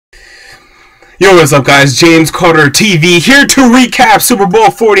Yo, what's up, guys? James Carter TV here to recap Super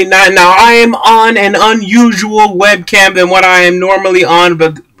Bowl 49. Now, I am on an unusual webcam than what I am normally on,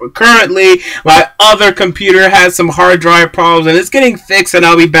 but currently my other computer has some hard drive problems and it's getting fixed, and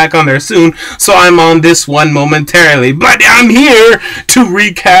I'll be back on there soon, so I'm on this one momentarily. But I'm here to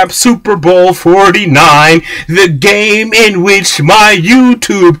recap Super Bowl 49, the game in which my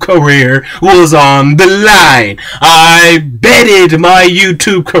YouTube career was on the line. I betted my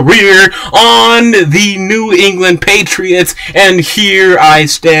YouTube career on the New England Patriots, and here I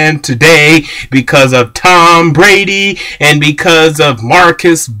stand today because of Tom Brady and because of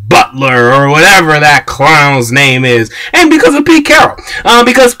Marcus Butler, or whatever that clown's name is, and because of Pete Carroll.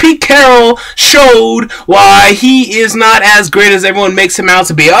 Because Pete Carroll showed why he is not as great as everyone makes him out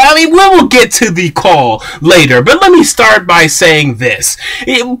to be. I mean, we will get to the call later, but let me start by saying this.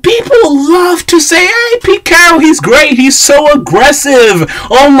 People love to say, hey, Pete Carroll, he's great, he's so aggressive.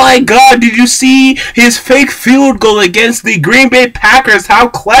 Oh my God, did you see his fake field goal against the Green Bay Packers? How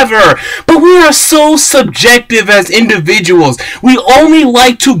clever. But we are so subjective as individuals. We only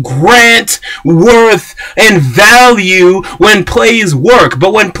like to grant worth and value when plays work,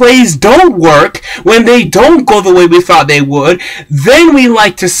 but when plays don't work, when they don't go the way we thought they would, then we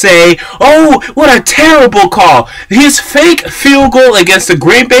like to say, oh, what a terrible call. His fake field goal against the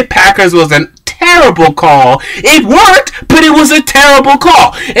Green Bay Packers was a terrible call. It worked, but it was a terrible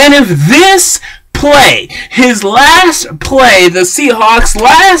call. And if this play, his last play, the Seahawks'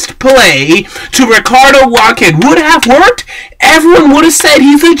 last play to Ricardo Watkins would have worked, everyone would have said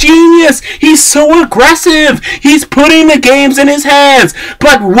he's a genius. He's so aggressive. He's putting the games in his hands.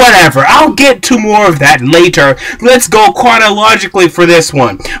 But whatever. I'll get to more of that later. Let's go chronologically for this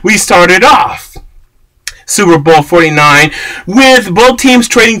one. We started off Super Bowl 49 with both teams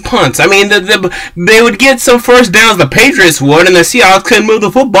trading punts. I mean, they would get some first downs, the Patriots would, and the Seahawks couldn't move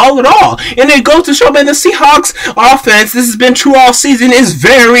the football at all. And it goes to show, man, the Seahawks offense, this has been true all season, is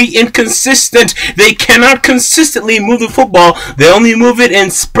very inconsistent. They cannot consistently move the football. They only move it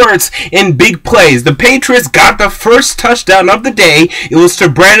in spurts, in big plays. The Patriots got the first touchdown of the day. It was to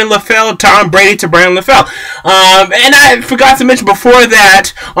Brandon LaFell, Tom Brady to Brandon LaFell. And I forgot to mention before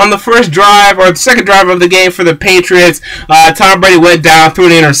that, on the first drive, or the second drive of the game, for the Patriots, Tom Brady went down through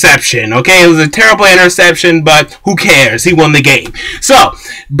an interception. Okay, it was a terrible interception, but who cares? He won the game. So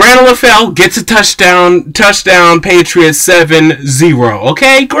Brandon LaFell gets a touchdown. Patriots 7-0.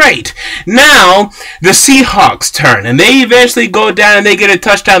 Okay, great. Now the Seahawks turn, and they eventually go down and they get a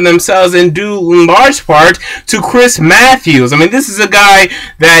touchdown themselves, and due in large part to Chris Matthews. I mean, this is a guy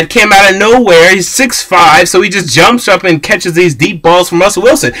that came out of nowhere. He's 6'5", so he just jumps up and catches these deep balls from Russell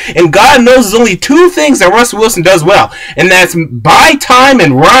Wilson. And God knows there's only two things that Russell Wilson does well, and that's buy time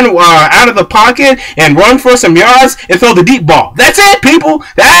and run out of the pocket and run for some yards and throw the deep ball. That's it, people.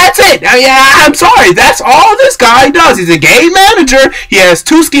 That's it. I'm sorry. That's all this guy does. He's a game manager. He has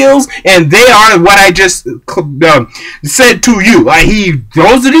two skills, and they are what I just said to you. He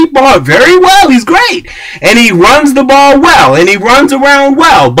throws the deep ball very well. He's great, and he runs the ball well, and he runs around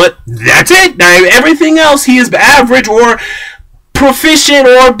well. But that's it. Now, everything else, he is average or proficient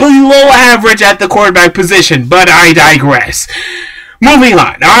or below average at the quarterback position, but I digress. Moving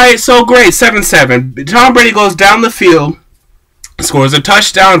on. Alright, so great, 7-7. Tom Brady goes down the field, scores a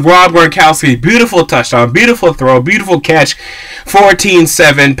touchdown. Rob Gronkowski, beautiful touchdown, beautiful throw, beautiful catch.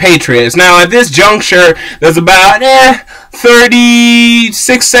 14-7 Patriots. Now, at this juncture, there's about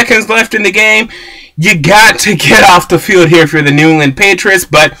 36 seconds left in the game. You got to get off the field here if you're the New England Patriots,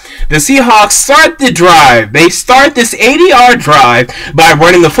 but the Seahawks start the drive. They start this 80-yard drive by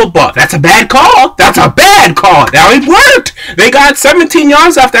running the football. That's a bad call. That's a bad call. Now, it worked. They got 17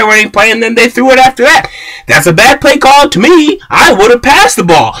 yards off that running play, and then they threw it after that. That's a bad play call to me. I would have passed the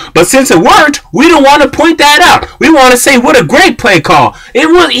ball, but since it worked, we don't want to point that out. We want to say what a great play call. He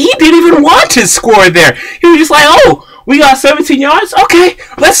didn't even want to score there. He was just like, oh, we got 17 yards? Okay,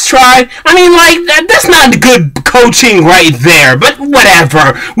 let's try. I mean, like, that's not good coaching right there, but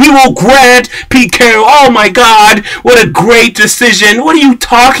whatever. We will grant Pete Carroll, oh my God, what a great decision. What are you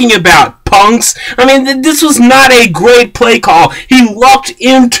talking about, punks? I mean, this was not a great play call. He lucked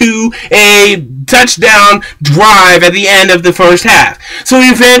into a touchdown drive at the end of the first half. So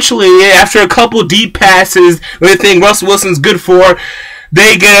eventually, after a couple deep passes, the thing Russell Wilson's good for,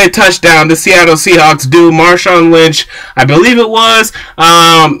 they get a touchdown. The Seattle Seahawks do. Marshawn Lynch, I believe it was,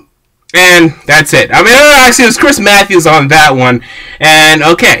 And that's it. I mean, actually, it was Chris Matthews on that one. And,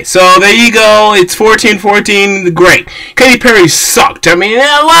 okay, so there you go. It's 14-14. Great. Katy Perry sucked. I mean,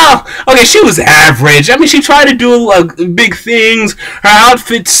 well, okay, she was average. I mean, she tried to do big things. Her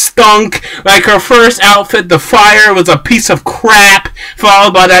outfit stunk. Like, her first outfit, the Fire, was a piece of crap,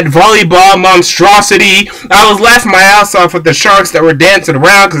 followed by that volleyball monstrosity. I was laughing my ass off with the sharks that were dancing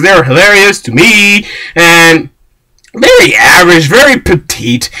around because they were hilarious to me. And very average, very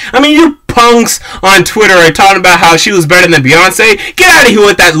petite. I mean, you punks on Twitter are talking about how she was better than Beyonce. Get out of here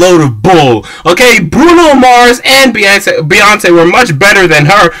with that load of bull. Okay, Bruno Mars and Beyonce were much better than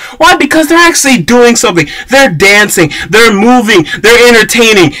her. Why? Because they're actually doing something. They're dancing. They're moving. They're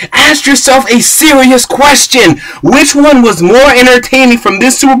entertaining. Ask yourself a serious question. Which one was more entertaining from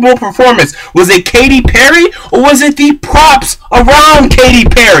this Super Bowl performance? Was it Katy Perry or was it the props around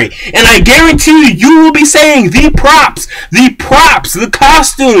Katy Perry? And I guarantee you will be saying the props, the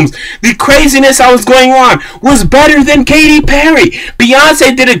costumes, the craziness that was going on was better than Katy Perry.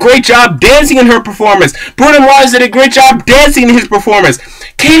 Beyonce did a great job dancing in her performance. Bruno Mars did a great job dancing in his performance.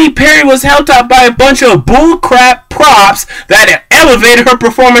 Katy Perry was held up by a bunch of bullcrap props that elevated her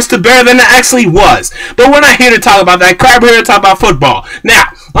performance to better than it actually was. But we're not here to talk about that crap. We're here to talk about football. Now,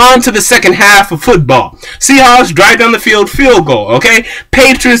 on to the second half of football. Seahawks drive down the field, field goal, okay?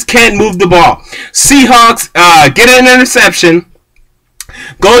 Patriots can't move the ball. Seahawks get an interception,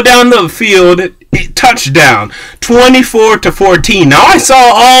 go down the field, touchdown, 24-14. Now I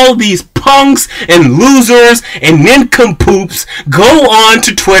saw all these punks and losers and nincompoops go on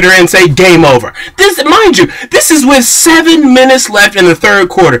to Twitter and say game over. This, mind you, this is with 7 minutes left in the third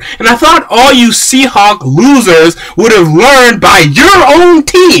quarter, and I thought all you Seahawk losers would have learned by your own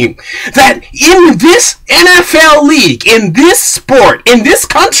team that in this NFL league, in this sport, in this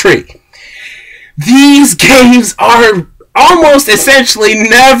country, these games are almost essentially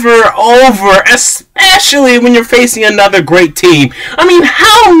never over, especially when you're facing another great team. I mean,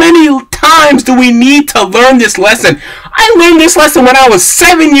 how many times do we need to learn this lesson? I learned this lesson when I was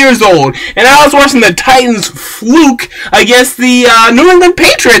 7 years old, and I was watching the Titans fluke against the New England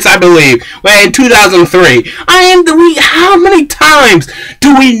Patriots, I believe, in 2003. How many times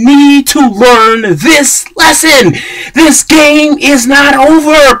do we need to learn this lesson? This game is not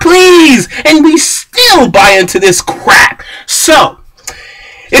over, please! And we still buy into this crap. So,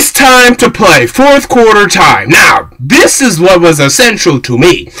 it's time to play. Fourth quarter time. Now, this is what was essential to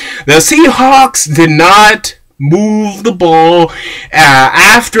me. The Seahawks did not move the ball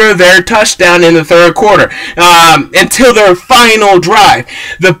after their touchdown in the third quarter until their final drive.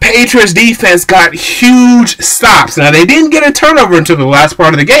 The Patriots defense got huge stops. Now, they didn't get a turnover until the last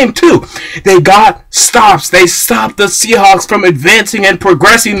part of the game, too. They got stops. They stopped the Seahawks from advancing and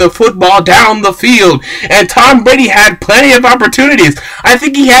progressing the football down the field. And Tom Brady had plenty of opportunities. I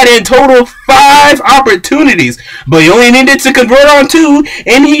think he had in total 5 opportunities, but he only needed to convert on 2,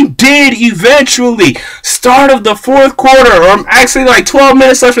 and he did eventually. Start of the fourth quarter, or actually like 12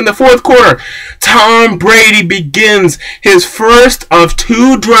 minutes left in the fourth quarter, Tom Brady begins his first of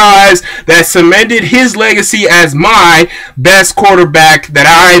 2 drives that cemented his legacy as my best quarterback that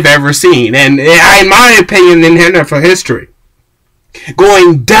I've ever seen, and in my opinion, in NFL history.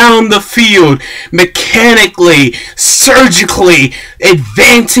 Going down the field, mechanically, surgically,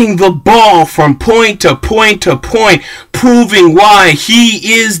 advancing the ball from point to point to point, proving why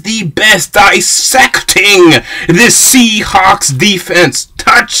he is the best, dissecting this Seahawks defense,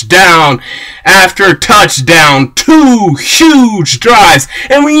 touchdown after touchdown, 2 huge drives.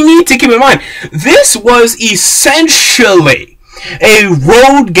 And we need to keep in mind, this was essentially a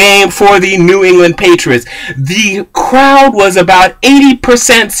road game for the New England Patriots. The crowd was about 80%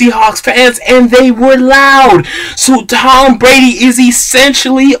 Seahawks fans, and they were loud. So Tom Brady is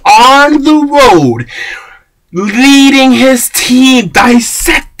essentially on the road, leading his team,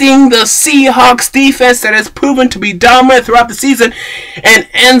 dissecting the Seahawks defense that has proven to be dominant throughout the season, and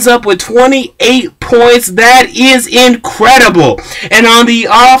ends up with 28 points. That is incredible. And on the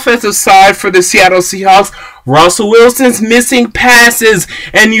offensive side for the Seattle Seahawks, Russell Wilson's missing passes,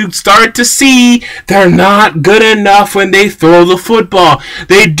 and you start to see they're not good enough when they throw the football.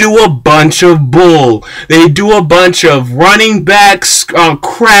 They do a bunch of bull. They do a bunch of running backs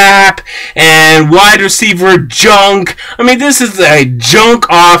crap and wide receiver junk. I mean, this is a junk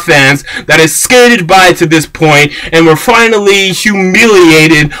offense that is skated by to this point, and we're finally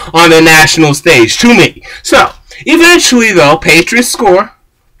humiliated on the national stage, to me. So, eventually, though, Patriots score.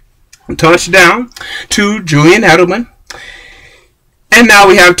 Touchdown to Julian Edelman. And now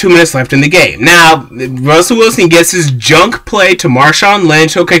we have 2 minutes left in the game. Now, Russell Wilson gets his junk play to Marshawn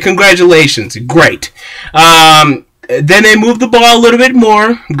Lynch. Okay, congratulations. Great. Then they moved the ball a little bit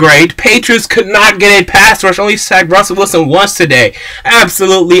more. Great. Patriots could not get a pass rush. Only sacked Russell Wilson once today.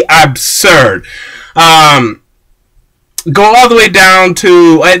 Absolutely absurd. Go all the way down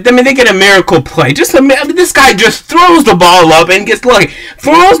to, they get a miracle play. This guy just throws the ball up and gets lucky.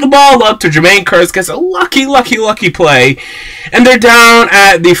 Throws the ball up to Jermaine Kearse, gets a lucky play. And they're down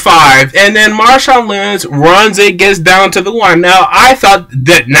at the 5. And then Marshawn Lynch runs it, gets down to the 1. Now, I thought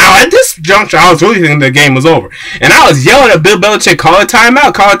that, at this juncture, I was really thinking the game was over. And I was yelling at Bill Belichick, call a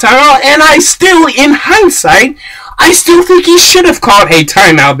timeout. And I still, in hindsight, I still think he should have called a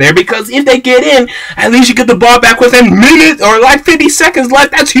timeout there, because if they get in, at least you get the ball back within a minute or 50 seconds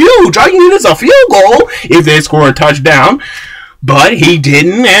left. That's huge. All you need is a field goal if they score a touchdown. But he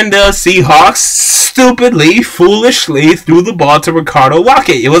didn't, and the Seahawks stupidly, foolishly threw the ball to Ricardo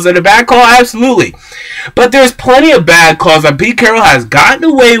Lockett. Was it a bad call? Absolutely. But there's plenty of bad calls that Pete Carroll has gotten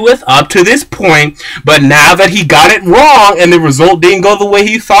away with up to this point, but now that he got it wrong and the result didn't go the way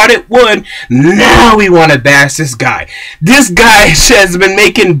he thought it would, now we want to bash this guy. This guy has been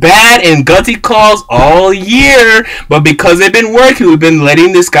making bad and gutsy calls all year, but because they've been working, we've been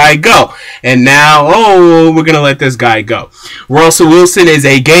letting this guy go. And now, we're going to let this guy go. Russell Wilson is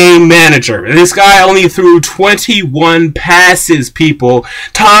a game manager. This guy only threw 21 passes, people.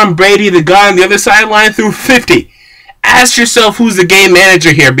 Tom Brady, the guy on the other sideline, threw 50. Ask yourself who's the game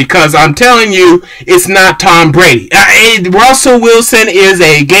manager here, because I'm telling you, it's not Tom Brady. Russell Wilson is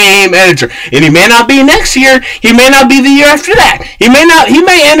a game manager, and he may not be next year. He may not be the year after that. He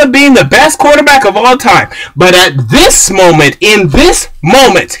may end up being the best quarterback of all time. But at this moment,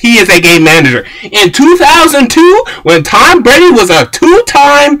 he is a game manager. In 2002, when Tom Brady was a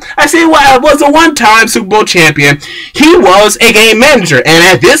one-time Super Bowl champion, he was a game manager. And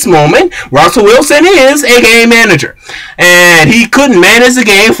at this moment, Russell Wilson is a game manager. And he couldn't manage the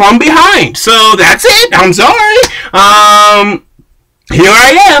game from behind. So that's it. I'm sorry. Here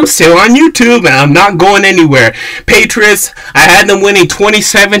I am, still on YouTube, and I'm not going anywhere. Patriots, I had them winning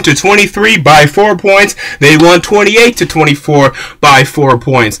 27-23 by 4 points. They won 28-24 by 4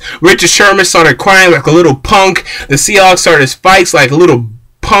 points. Richard Sherman started crying like a little punk. The Seahawks started spikes like a little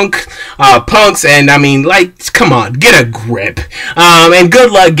punks, and come on, get a grip. And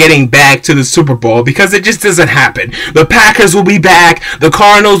good luck getting back to the Super Bowl, because it just doesn't happen. The Packers will be back, the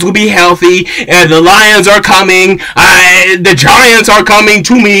Cardinals will be healthy, and the Lions are coming, the Giants are coming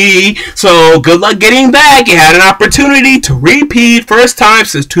to me, so good luck getting back. You had an opportunity to repeat, first time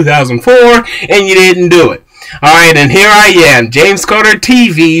since 2004, and you didn't do it. Alright, and here I am, James Carter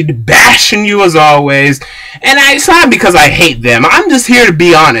TV, bashing you as always. And it's not because I hate them. I'm just here to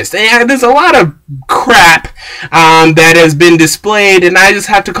be honest. And there's a lot of crap that has been displayed, and I just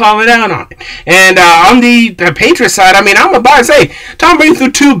have to call it out on it. And on the Patriots side, I'm about to say, Tom Brady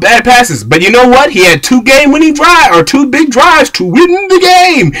threw 2 bad passes. But you know what? He had 2 game-winning drives, or 2 big drives to win the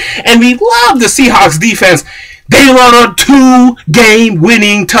game. And we love the Seahawks defense. They run 2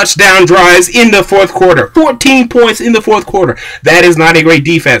 game-winning touchdown drives in the fourth quarter. 14 points in the fourth quarter. That is not a great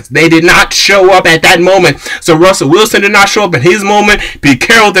defense. They did not show up at that moment. So Russell Wilson did not show up in his moment. Pete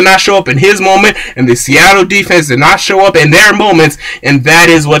Carroll did not show up in his moment. And the Seattle defense did not show up in their moments. And that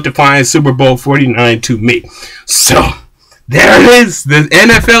is what defines Super Bowl 49 to me. So there it is. The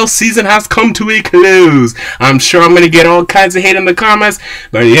NFL season has come to a close. I'm sure I'm going to get all kinds of hate in the comments.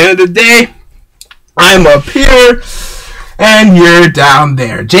 But at the end of the day, I'm up here, and you're down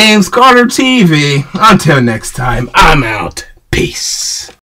there. James Carter TV. Until next time, I'm out. Peace.